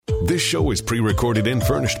This show is pre-recorded and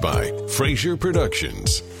furnished by Fraser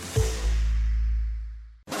Productions.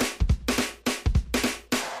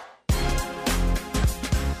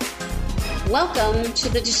 Welcome to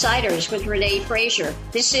The Deciders with Renee Fraser.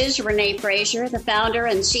 This is Renee Fraser, the founder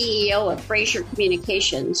and CEO of Fraser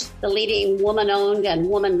Communications, the leading woman-owned and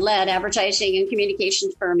woman-led advertising and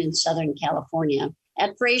communications firm in Southern California.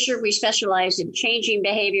 At Fraser, we specialize in changing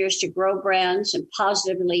behaviors to grow brands and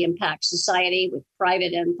positively impact society with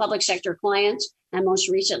private and public sector clients. And most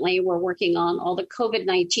recently, we're working on all the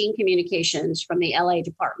COVID-19 communications from the LA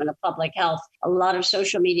Department of Public Health, a lot of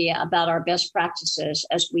social media about our best practices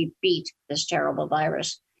as we beat this terrible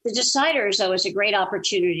virus. The Deciders, though, is a great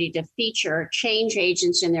opportunity to feature change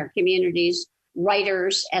agents in their communities,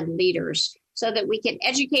 writers, and leaders, so that we can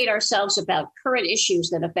educate ourselves about current issues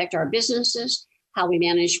that affect our businesses, how we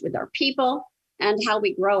manage with our people, and how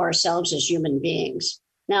we grow ourselves as human beings.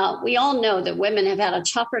 Now, we all know that women have had a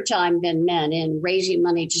tougher time than men in raising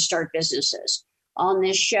money to start businesses. On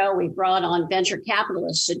this show, we brought on venture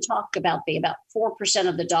capitalists and talked about the about 4%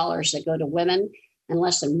 of the dollars that go to women and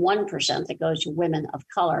less than 1% that goes to women of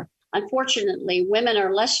color. Unfortunately, women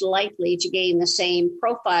are less likely to gain the same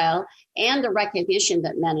profile and the recognition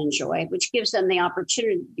that men enjoy, which gives them the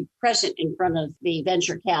opportunity to be present in front of the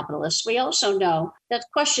venture capitalists. We also know that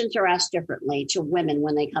questions are asked differently to women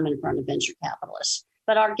when they come in front of venture capitalists.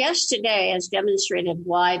 But our guest today has demonstrated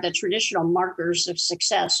why the traditional markers of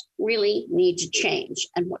success really need to change,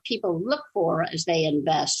 and what people look for as they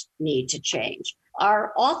invest need to change.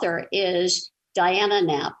 Our author is Diana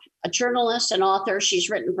Knapp, a journalist and author. She's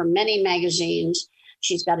written for many magazines.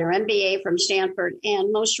 She's got her MBA from Stanford,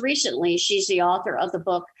 and most recently, she's the author of the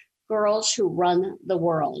book, Girls Who Run the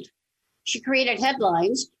World. She created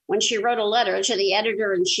headlines when she wrote a letter to the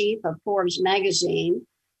editor-in-chief of Forbes magazine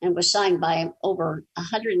and was signed by over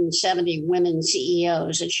 170 women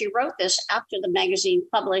CEOs. And she wrote this after the magazine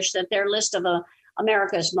published that their list of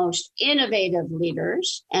America's most innovative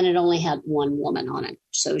leaders, and it only had one woman on it.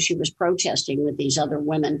 So she was protesting with these other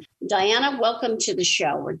women. Diana, welcome to the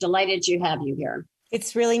show. We're delighted to have you here.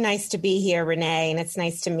 It's really nice to be here, Renee, and it's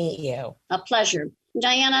nice to meet you. A pleasure.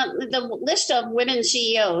 Diana, the list of women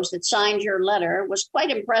CEOs that signed your letter was quite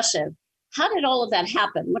impressive. How did all of that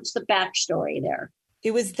happen? What's the backstory there?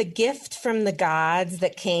 It was the gift from the gods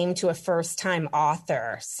that came to a first-time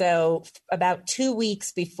author. So about 2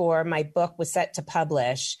 weeks before my book was set to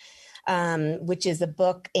publish, which is a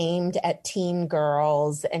book aimed at teen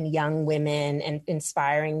girls and young women and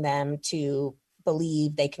inspiring them to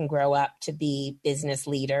believe they can grow up to be business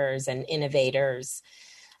leaders and innovators.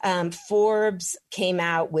 Forbes came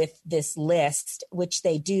out with this list, which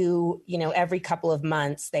they do, every couple of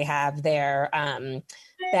months. They have their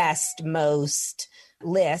best, most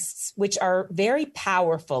lists, which are very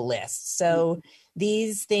powerful lists. So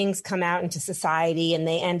these things come out into society and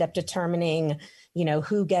they end up determining,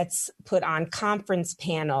 who gets put on conference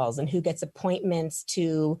panels and who gets appointments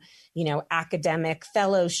to, academic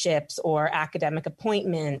fellowships or academic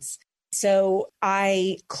appointments. So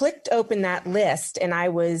I clicked open that list and I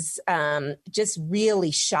was just really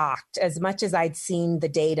shocked, as much as I'd seen the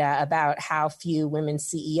data about how few women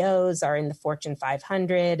CEOs are in the Fortune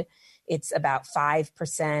 500. It's about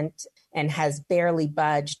 5% and has barely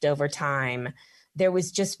budged over time. There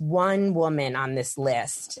was just one woman on this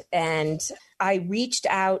list. And I reached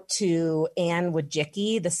out to Anne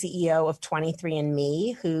Wojcicki, the CEO of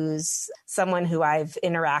 23andMe, who's someone who I've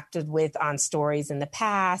interacted with on stories in the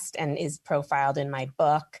past and is profiled in my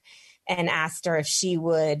book, and asked her if she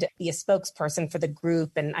would be a spokesperson for the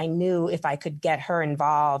group. And I knew if I could get her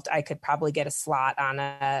involved, I could probably get a slot on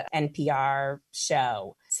a NPR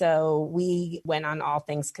show. So we went on All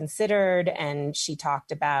Things Considered, and she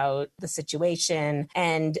talked about the situation.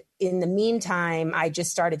 And in the meantime, I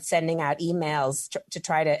just started sending out emails to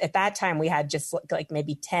try to, at that time, we had just like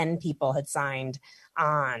maybe 10 people had signed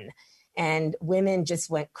on. And women just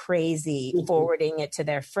went crazy forwarding it to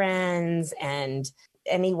their friends, and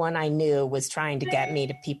anyone I knew was trying to get me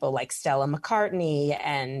to people like Stella McCartney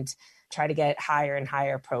and try to get higher and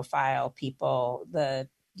higher profile people. The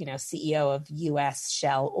CEO of U.S.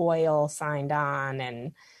 Shell Oil signed on.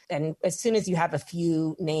 And as soon as you have a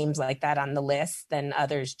few names like that on the list, then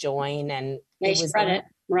others join. And they spread it,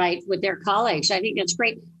 right, with their colleagues. I think that's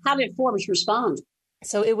great. How did Forbes respond?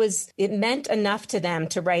 So it meant enough to them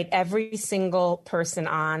to write every single person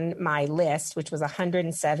on my list, which was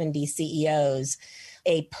 170 CEOs,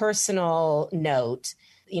 a personal note,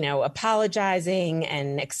 apologizing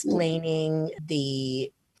and explaining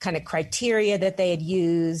the kind of criteria that they had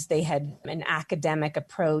used. They had an academic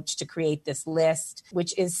approach to create this list,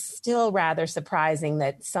 which is still rather surprising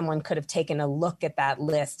that someone could have taken a look at that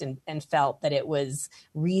list and felt that it was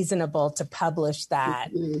reasonable to publish that.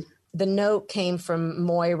 Mm-hmm. The note came from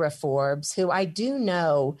Moira Forbes, who I do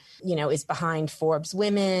know, is behind Forbes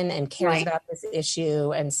Women and cares about this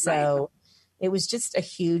issue. And so it was just a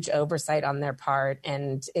huge oversight on their part.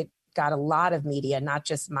 And it got a lot of media, not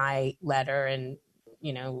just my letter and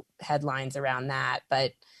headlines around that,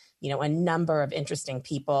 but, a number of interesting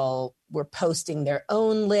people were posting their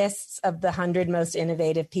own lists of the 100 most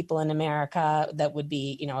innovative people in America. That would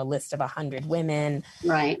be, a list of 100 women.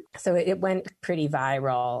 Right. So it went pretty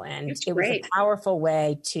viral, and it was a powerful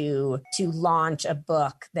way to launch a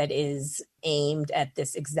book that is aimed at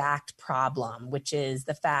this exact problem, which is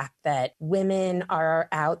the fact that women are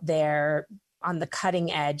out there on the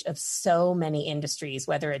cutting edge of so many industries,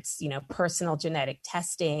 whether it's, personal genetic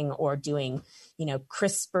testing or doing,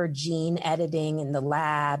 CRISPR gene editing in the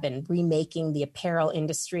lab and remaking the apparel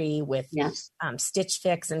industry with Stitch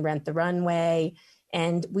Fix and Rent the Runway.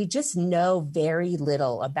 And we just know very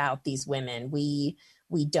little about these women. We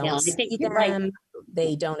don't see them. Right.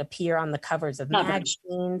 They don't appear on the covers of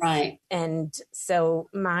magazines. Right. And so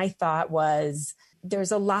my thought was,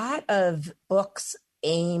 there's a lot of books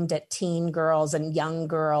aimed at teen girls and young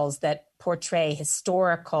girls that portray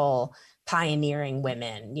historical pioneering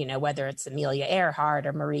women, whether it's Amelia Earhart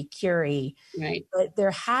or Marie Curie. Right. But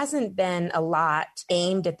there hasn't been a lot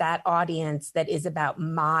aimed at that audience that is about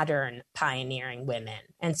modern pioneering women.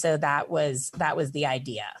 And so that was the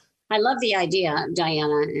idea. I love the idea,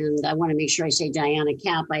 Diana, and I want to make sure I say Diana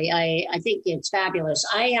Kapp. I think it's fabulous.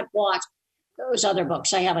 I have bought those other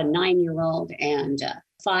books. I have a 9-year-old and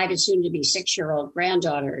 5 and soon to be 6-year-old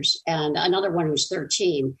granddaughters, and another one who's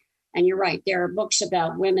 13. And you're right, there are books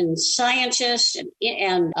about women scientists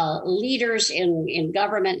and leaders in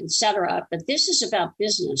government, et cetera. But this is about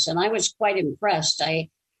business, and I was quite impressed.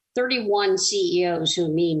 31 CEOs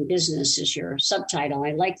who mean business is your subtitle.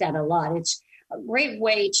 I like that a lot. It's a great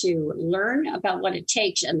way to learn about what it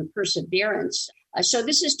takes and the perseverance. So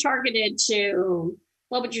this is targeted to,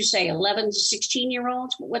 what would you say, 11 to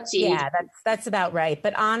 16-year-olds? What's the age? Yeah, that's about right.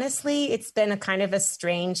 But honestly, it's been a kind of a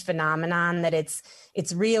strange phenomenon that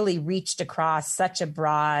it's really reached across such a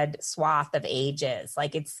broad swath of ages.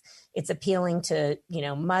 Like it's appealing to,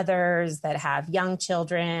 mothers that have young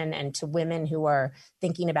children and to women who are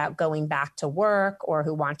thinking about going back to work or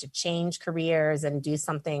who want to change careers and do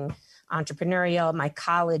something entrepreneurial. My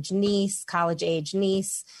college age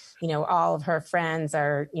niece, all of her friends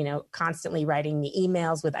are, constantly writing me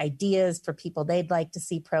emails with ideas for people they'd like to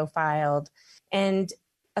see profiled. And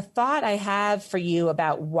a thought I have for you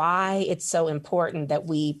about why it's so important that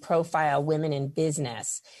we profile women in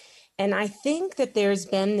business. And I think that there's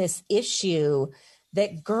been this issue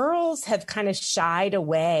that girls have kind of shied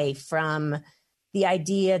away from the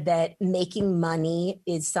idea that making money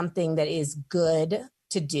is something that is good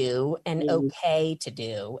to do and okay to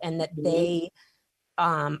do, and that they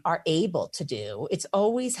are able to do. It's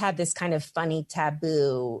always had this kind of funny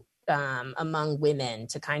taboo among women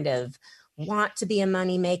to kind of want to be a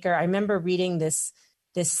moneymaker. I remember reading this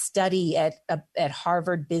study at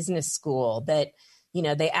Harvard Business School that,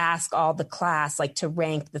 they ask all the class like to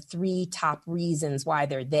rank the 3 top reasons why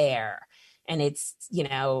they're there. And it's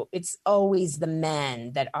always the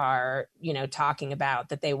men that are, talking about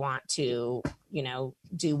that they want to,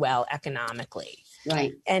 do well economically.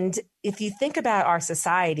 Right. And if you think about our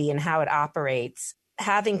society and how it operates,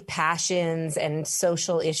 having passions and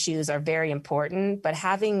social issues are very important, but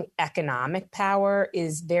having economic power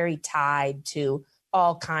is very tied to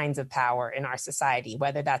all kinds of power in our society,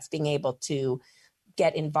 whether that's being able to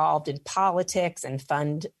get involved in politics and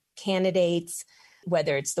fund candidates,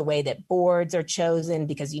 whether it's the way that boards are chosen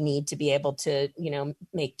because you need to be able to,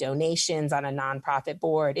 make donations on a nonprofit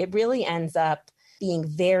board. It really ends up being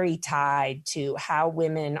very tied to how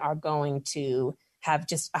women are going to have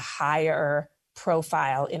just a higher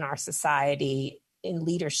profile in our society in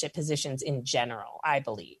leadership positions in general, I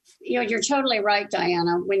believe. You're totally right,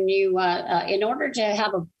 Diana. When you, in order to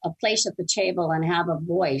have a place at the table and have a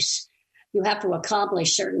voice, you have to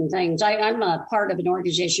accomplish certain things. I'm a part of an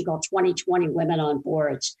organization called 2020 Women on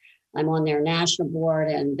Boards. I'm on their national board,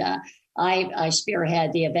 and I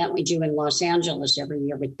spearhead the event we do in Los Angeles every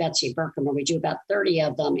year with Betsy Berkman. We do about 30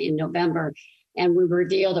 of them in November, and we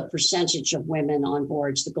reveal the percentage of women on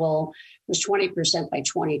boards. The goal was 20% by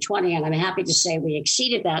 2020, and I'm happy to say we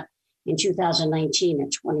exceeded that in 2019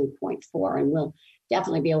 at 20.4, and we'll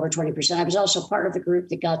definitely be over 20%. I was also part of the group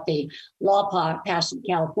that got the law passed in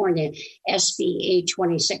California, SB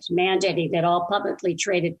 826, mandating that all publicly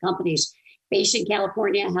traded companies based in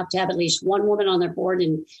California have to have at least one woman on their board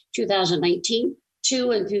in 2019,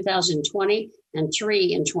 2 in 2020, and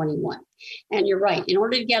 3 in 21. And you're right. In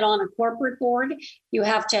order to get on a corporate board, you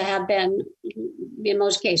have to have been, in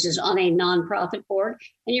most cases, on a nonprofit board.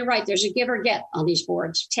 And you're right. There's a give or get on these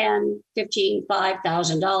boards, $10, $15,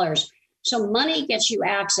 $5,000. So money gets you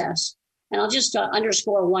access. And I'll just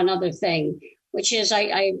underscore one other thing, which is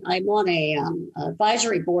I'm on a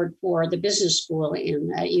advisory board for the business school in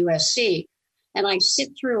USC. And I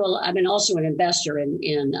sit through, I'm also an investor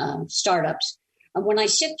in startups. When I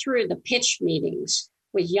sit through the pitch meetings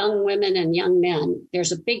with young women and young men,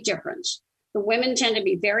 there's a big difference. The women tend to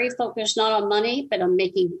be very focused not on money, but on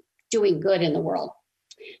doing good in the world.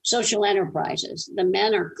 Social enterprises. The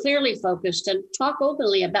men are clearly focused and talk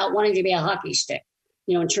openly about wanting to be a hockey stick,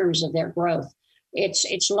 in terms of their growth.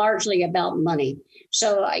 It's largely about money.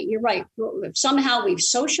 So you're right. Somehow we've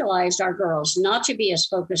socialized our girls not to be as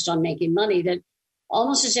focused on making money, that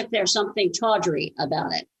almost as if there's something tawdry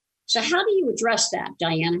about it. So how do you address that,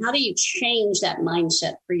 Diane? How do you change that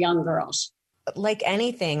mindset for young girls? Like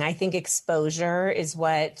anything, I think exposure is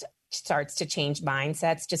what starts to change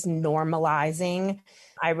mindsets, just normalizing.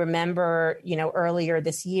 I remember, earlier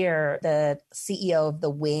this year, the CEO of The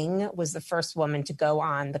Wing was the first woman to go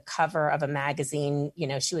on the cover of a magazine.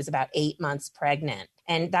 She was about 8 months pregnant.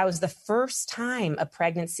 And that was the first time a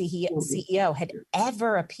pregnant CEO had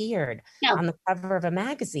ever appeared on the cover of a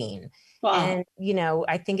magazine. Wow. And,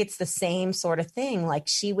 I think it's the same sort of thing. Like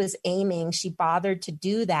she bothered to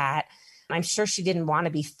do that. I'm sure she didn't want to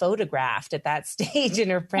be photographed at that stage in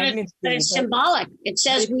her pregnancy. But it's symbolic. It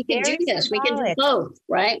says we can do this. Symbolic. We can do both,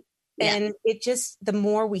 right? And it just, the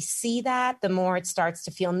more we see that, the more it starts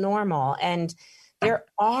to feel normal. And there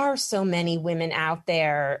are so many women out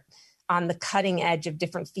there on the cutting edge of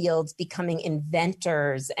different fields, becoming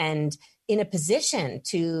inventors and in a position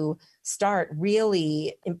to start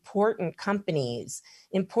really important companies,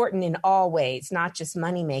 important in all ways, not just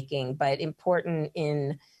money making, but important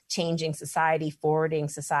in changing society, forwarding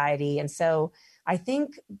society. And so I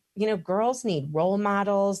think, girls need role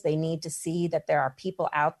models. They need to see that there are people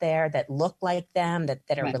out there that look like them, that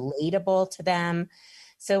are relatable to them.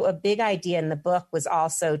 So a big idea in the book was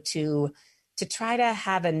also to try to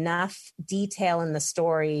have enough detail in the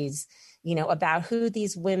stories, about who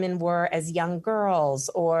these women were as young girls,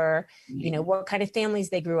 or, what kind of families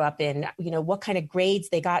they grew up in, what kind of grades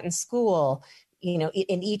they got in school.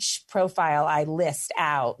 In each profile, I list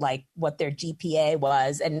out like what their GPA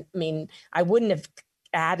was. And I wouldn't have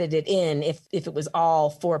added it in if it was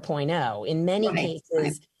all 4.0. In many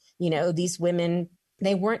cases, these women,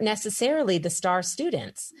 they weren't necessarily the star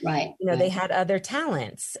students. Right. They had other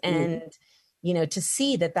talents. And, to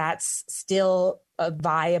see that that's still a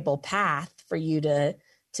viable path for you to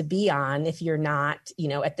be on, if you're not,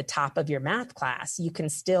 at the top of your math class, you can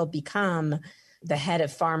still become the head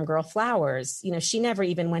of Farm Girl Flowers. She never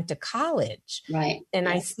even went to college. Right. And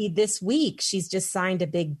I see this week, she's just signed a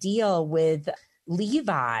big deal with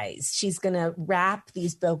Levi's. She's going to wrap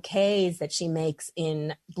these bouquets that she makes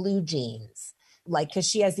in blue jeans, because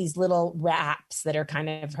she has these little wraps that are kind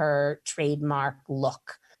of her trademark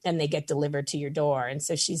look, and they get delivered to your door. And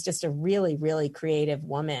so she's just a really, really creative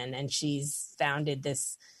woman. And she's founded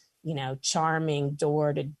this charming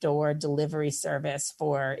door-to-door delivery service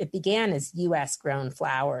it began as U.S. grown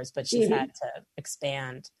flowers, but she's had to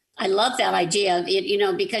expand. I love that idea,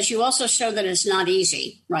 because you also show that it's not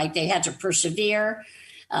easy, right? They had to persevere.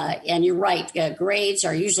 And you're right. Grades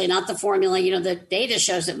are usually not the formula. The data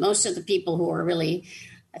shows that most of the people who are really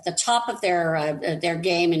at the top of their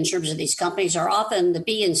game in terms of these companies are often the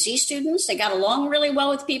B and C students. They got along really well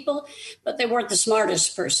with people, but they weren't the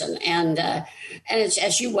smartest person. And it's,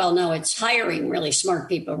 as you well know, it's hiring really smart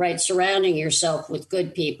people, right? Surrounding yourself with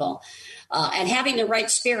good people, and having the right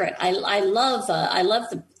spirit. I love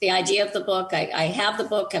the idea of the book. I have the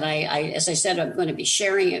book, and I as I said, I'm going to be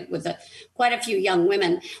sharing it with quite a few young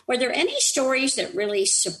women. Were there any stories that really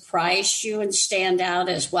surprised you and stand out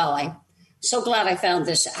as well? I'm so glad I found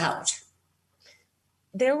this out.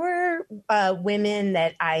 There were women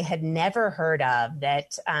that I had never heard of.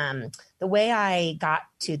 That the way I got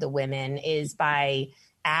to the women is by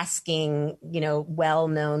asking,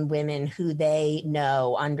 well-known women who they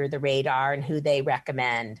know under the radar and who they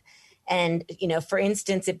recommend. And, for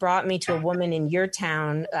instance, it brought me to a woman in your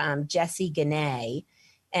town, Jessie Ganay.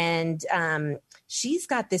 And she's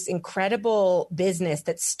got this incredible business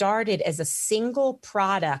that started as a single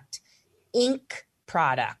product ink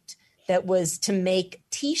product that was to make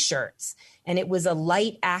T-shirts, and it was a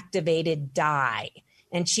light activated dye.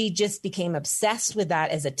 And she just became obsessed with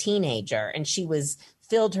that as a teenager. And she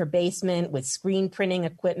filled her basement with screen printing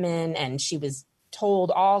equipment, and she was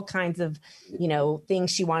told all kinds of,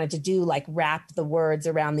 things she wanted to do, like wrap the words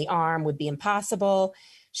around the arm would be impossible.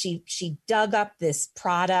 She dug up this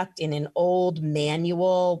product in an old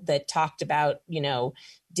manual that talked about,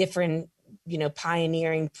 different,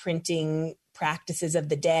 pioneering printing practices of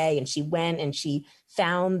the day. And she went and she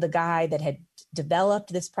found the guy that had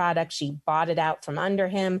developed this product. She bought it out from under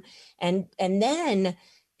him. And then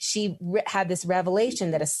she had this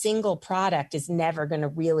revelation that a single product is never going to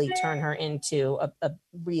really turn her into a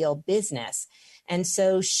real business. And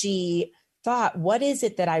so she thought, what is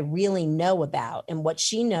it that I really know about? And what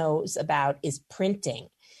she knows about is printing.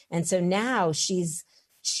 And so now she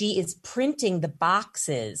is printing the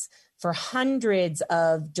boxes for hundreds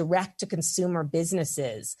of direct-to-consumer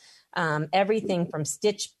businesses, everything from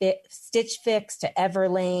Stitch Fix to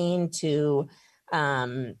Everlane to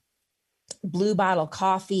Blue Bottle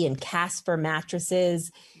Coffee and Casper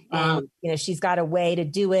mattresses. And, she's got a way to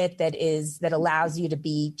do it that allows you to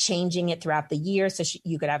be changing it throughout the year. So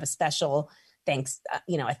you could have a special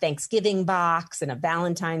a Thanksgiving box and a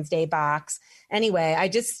Valentine's Day box. Anyway, I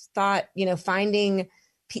just thought,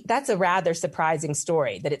 that's a rather surprising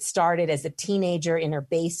story, that it started as a teenager in her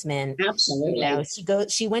basement. Absolutely.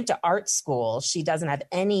 She went to art school. She doesn't have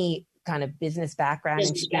any kind of business background,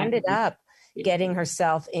 and she ended up getting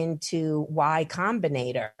herself into Y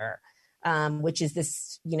Combinator, which is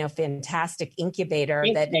this, fantastic incubator.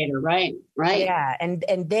 Right. Yeah.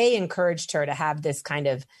 And they encouraged her to have this kind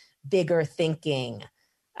of bigger thinking,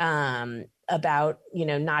 about,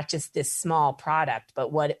 not just this small product,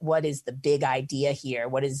 but what is the big idea here?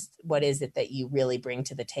 What is it that you really bring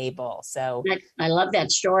to the table? So I love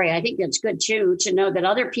that story. I think that's good too, to know that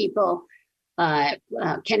other people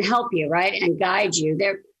can help you, right, and guide you.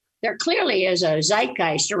 There clearly is a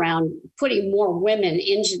zeitgeist around putting more women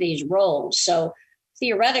into these roles. So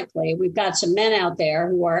theoretically, we've got some men out there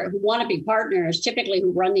who want to be partners, typically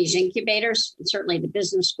who run these incubators, certainly the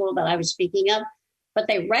business school that I was speaking of, but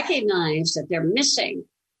they recognize that they're missing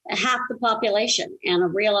half the population and a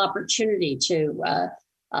real opportunity to,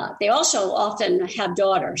 they also often have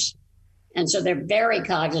daughters. And so they're very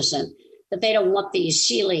cognizant that they don't want these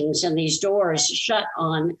ceilings and these doors shut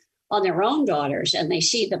on their own daughters, and they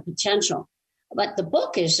see the potential. But the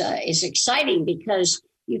book is exciting because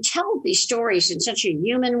you tell these stories in such a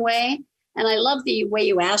human way. And I love the way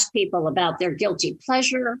you ask people about their guilty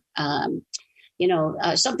pleasure,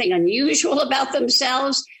 something unusual about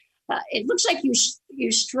themselves. It looks like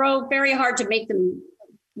you strove very hard to make them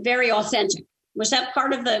very authentic. Was that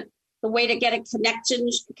part of the way to get a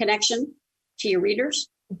connection to your readers?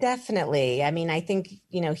 Definitely. I mean, I think,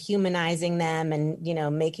 humanizing them and,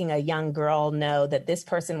 making a young girl know that this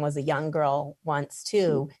person was a young girl once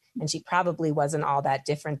too, and she probably wasn't all that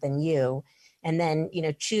different than you. And then,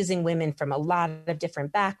 choosing women from a lot of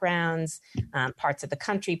different backgrounds, parts of the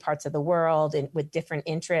country, parts of the world, and with different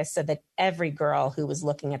interests, so that every girl who was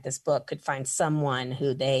looking at this book could find someone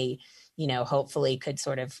who they, hopefully could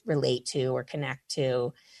sort of relate to or connect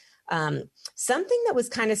to. Something that was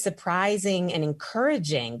kind of surprising and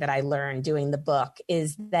encouraging that I learned doing the book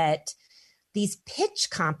is that these pitch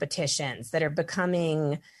competitions that are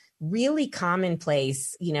becoming really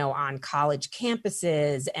commonplace, on college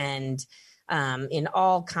campuses and in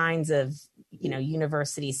all kinds of,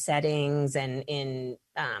 university settings and in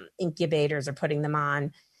incubators are putting them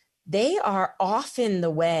on, they are often the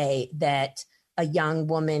way that a young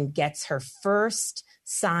woman gets her first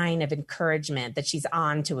sign of encouragement that she's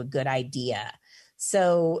on to a good idea.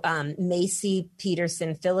 So Macy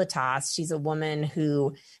Peterson Philotas, she's a woman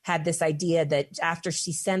who had this idea that after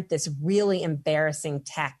she sent this really embarrassing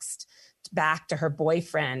text back to her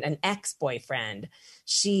boyfriend, an ex-boyfriend,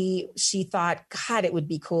 she thought, God, it would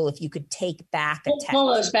be cool if you could take back a text.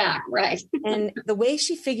 Pull those back, right? And the way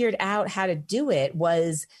she figured out how to do it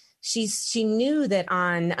was she knew that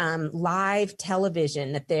on live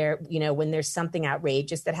television that there, when there's something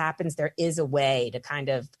outrageous that happens, there is a way to kind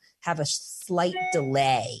of have a slight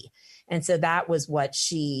delay. And so that was what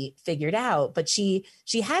she figured out. But she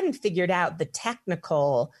hadn't figured out the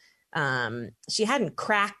technical, she hadn't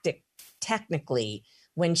cracked it technically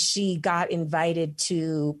when she got invited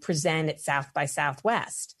to present at South by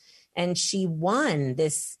Southwest. And she won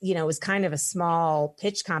this, it was kind of a small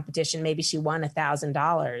pitch competition. Maybe she won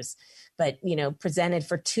 $1,000, but, presented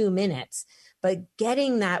for 2 minutes. But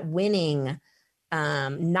getting that winning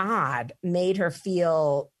nod made her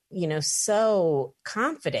feel, so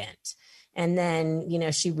confident. And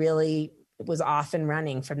then, she really was off and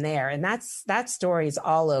running from there. And that story is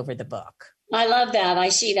all over the book. I love that. I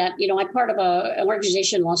see that. I'm part of an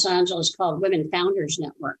organization in Los Angeles called Women Founders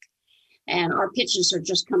Network. And our pitches are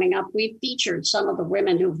just coming up. We've featured some of the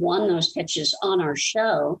women who've won those pitches on our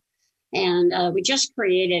show. And we just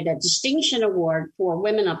created a distinction award for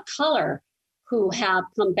women of color who have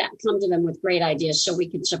come to them with great ideas, so we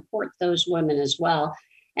can support those women as well.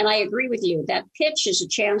 And I agree with you. That pitch is a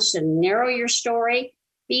chance to narrow your story,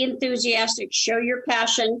 be enthusiastic, show your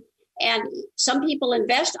passion. And some people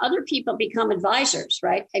invest, other people become advisors,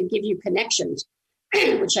 right? And give you connections,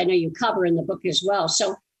 which I know you cover in the book as well.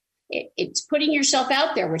 So it's putting yourself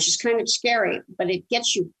out there, which is kind of scary, but it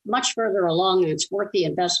gets you much further along, and it's worth the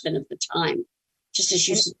investment of the time, just as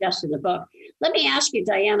you suggest in the book. Let me ask you,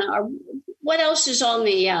 Diana, what else is on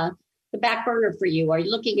the back burner for you? Are you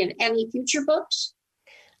looking at any future books?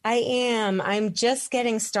 I am. I'm just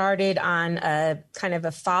getting started on a kind of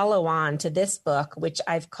a follow-on to this book, which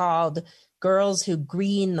I've called Girls Who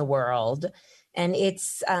Green the World. And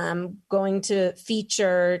it's going to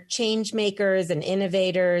feature change makers and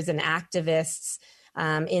innovators and activists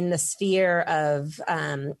in the sphere of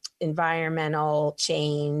environmental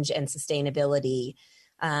change and sustainability.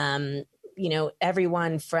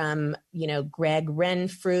 Everyone from, Greg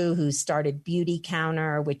Renfrew, who started Beauty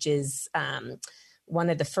Counter, which is one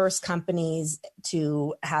of the first companies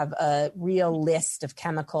to have a real list of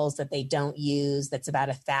chemicals that they don't use. That's about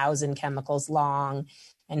 1,000 chemicals long,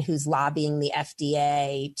 and who's lobbying the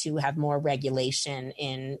FDA to have more regulation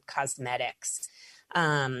in cosmetics.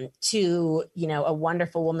 To, a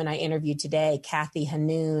wonderful woman I interviewed today, Kathy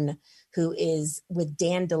Hanoun, who is with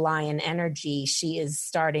Dandelion Energy. She is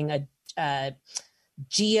starting a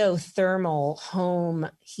geothermal home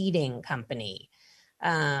heating company,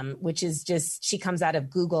 which is she comes out of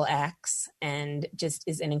Google X and just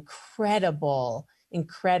is an incredible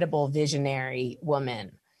visionary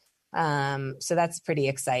woman. So that's pretty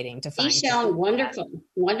exciting to find. They sound wonderful.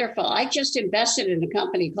 Wonderful. I just invested in a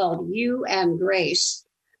company called You and Grace,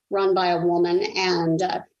 run by a woman, and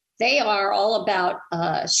they are all about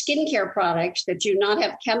skincare products that do not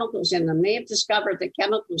have chemicals in them. They have discovered that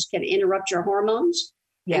chemicals can interrupt your hormones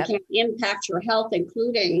and can impact your health,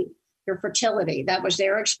 including your fertility. That was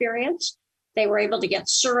their experience. They were able to get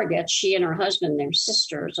surrogates, she and her husband, they're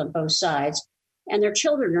sisters on both sides. And their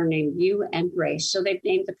children are named You and Grace. So they've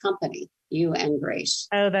named the company You and Grace.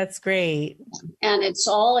 Oh, that's great. And it's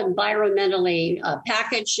all environmentally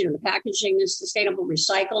packaged. The packaging is sustainable,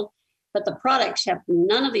 recycled, but the products have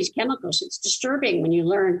none of these chemicals. It's disturbing when you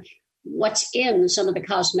learn what's in some of the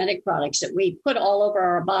cosmetic products that we put all over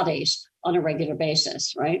our bodies on a regular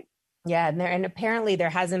basis, right? Yeah. And apparently there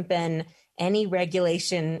hasn't been any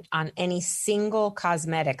regulation on any single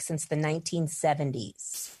cosmetic since the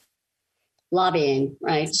 1970s. Lobbying,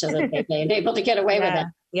 right? So that they're able to get away with it.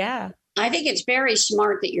 Yeah. I think it's very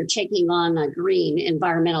smart that you're taking on a green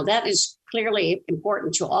environmental. That is clearly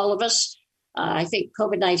important to all of us. I think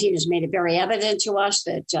COVID-19 has made it very evident to us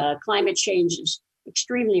that climate change is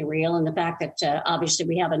extremely real, and the fact that obviously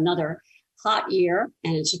we have another hot year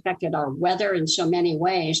and it's affected our weather in so many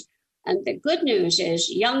ways. And the good news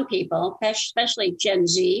is young people, especially Gen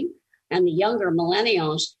Z and the younger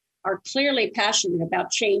millennials, are clearly passionate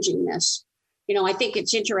about changing this. I think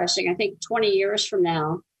it's interesting. I think 20 years from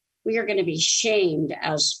now, we are going to be shamed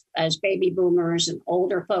as baby boomers and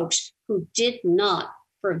older folks who did not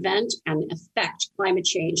prevent and affect climate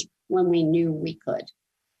change when we knew we could.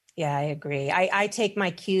 Yeah, I agree. I take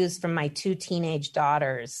my cues from my 2 teenage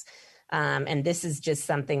daughters. And this is just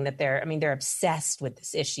something that they're obsessed with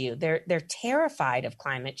this issue. They're terrified of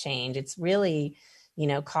climate change. It's really,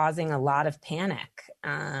 causing a lot of panic.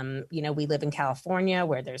 We live in California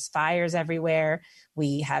where there's fires everywhere.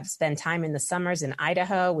 We have spent time in the summers in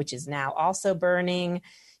Idaho, which is now also burning.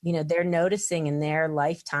 They're noticing in their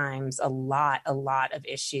lifetimes a lot of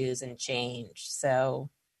issues and change. So,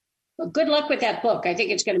 well, good luck with that book. I think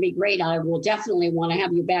it's going to be great. I will definitely want to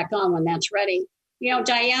have you back on when that's ready.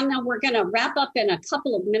 Diana, we're going to wrap up in a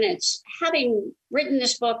couple of minutes. Having written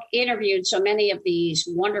this book, interviewed so many of these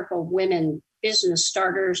wonderful women, business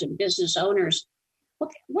starters and business owners,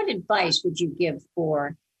 what advice would you give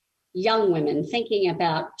for young women thinking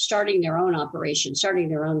about starting their own operation, starting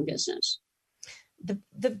their own business?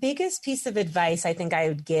 The biggest piece of advice I think I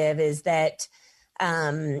would give is that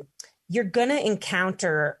you're going to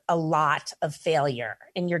encounter a lot of failure,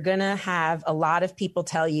 and you're going to have a lot of people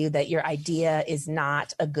tell you that your idea is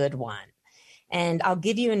not a good one. And I'll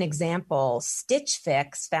give you an example. Stitch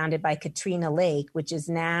Fix, founded by Katrina Lake, which is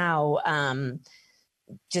now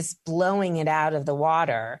just blowing it out of the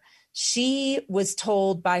water. She was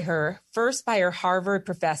told by her Harvard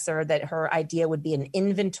professor that her idea would be an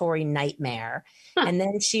inventory nightmare. And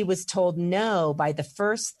then she was told no by the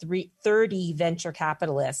first 30 venture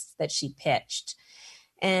capitalists that she pitched.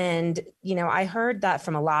 And, I heard that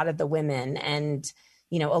from a lot of the women. And,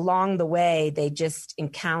 along the way, they just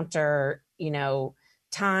encounter,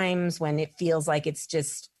 times when it feels like it's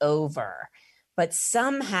just over. But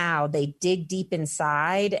somehow they dig deep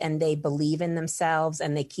inside and they believe in themselves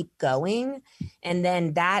and they keep going. And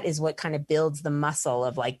then that is what kind of builds the muscle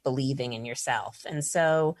of like believing in yourself. And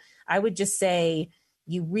so I would just say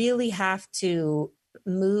you really have to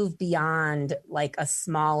move beyond like a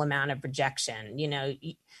small amount of rejection.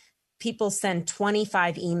 People send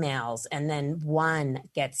 25 emails and then one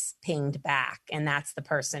gets pinged back. And that's the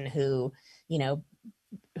person who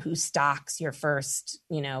stocks your first,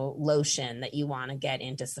 lotion that you want to get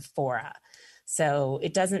into Sephora. So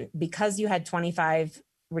because you had 25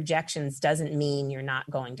 rejections doesn't mean you're not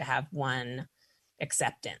going to have one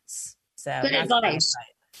acceptance. So good advice.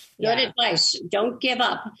 Good advice. Don't give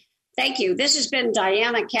up. Thank you. This has been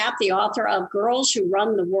Diana Kapp, the author of Girls Who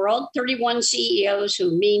Run the World, 31 CEOs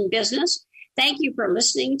Who Mean Business. Thank you for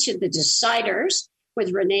listening to The Deciders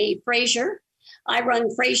with Renee Fraser. I run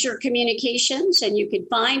Fraser Communications, and you can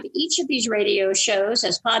find each of these radio shows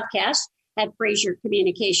as podcasts at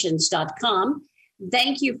FraserCommunications.com.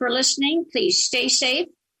 Thank you for listening. Please stay safe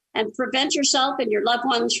and prevent yourself and your loved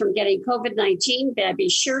ones from getting COVID-19. Be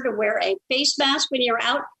sure to wear a face mask when you're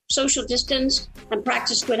out, social distance, and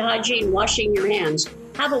practice good hygiene, washing your hands.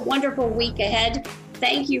 Have a wonderful week ahead.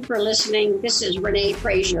 Thank you for listening. This is Renee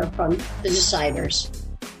Fraser from The Deciders.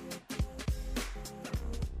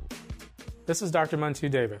 This is Dr. Muntu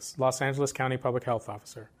Davis, Los Angeles County Public Health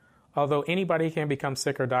Officer. Although anybody can become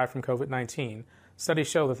sick or die from COVID-19, studies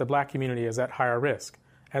show that the Black community is at higher risk,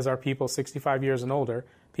 as are people 65 years and older,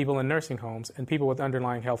 people in nursing homes, and people with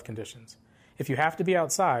underlying health conditions. If you have to be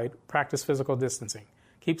outside, practice physical distancing,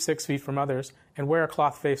 keep 6 feet from others, and wear a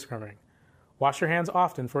cloth face covering. Wash your hands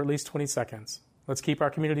often for at least 20 seconds. Let's keep our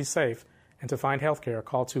communities safe, and to find health care,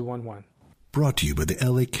 call 211. Brought to you by the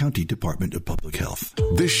LA County Department of Public Health.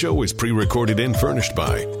 This show is pre-recorded and furnished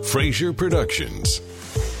by Fraser Productions.